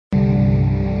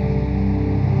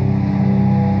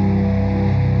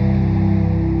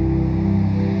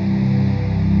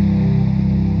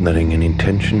letting any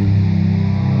tension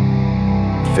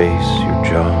face your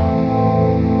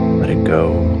jaw, let it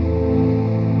go,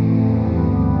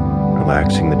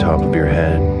 relaxing the top of your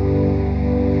head.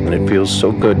 And it feels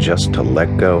so good just to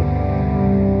let go,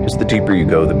 because the deeper you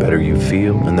go, the better you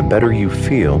feel, and the better you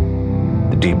feel,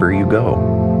 the deeper you go.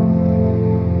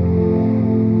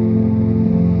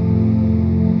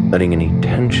 Letting any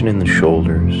tension in the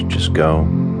shoulders just go,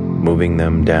 moving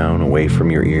them down away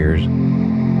from your ears,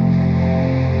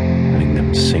 letting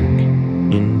them sink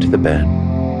into the bed,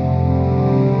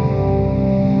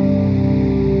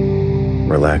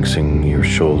 relaxing your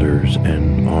shoulders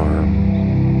and arms,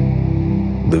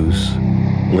 loose,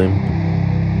 limp,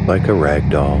 like a rag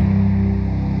doll,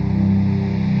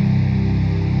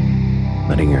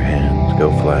 letting your hands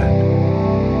go flat,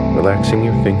 relaxing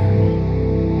your fingers,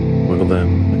 wiggle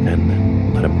them and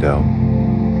then let them go.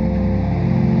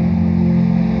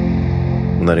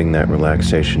 Letting that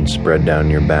relaxation spread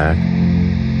down your back,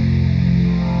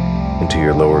 into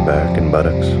your lower back and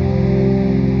buttocks.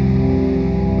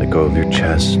 Let go of your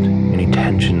chest, any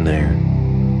tension there.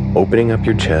 Opening up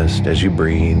your chest as you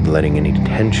breathe, letting any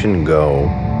tension go.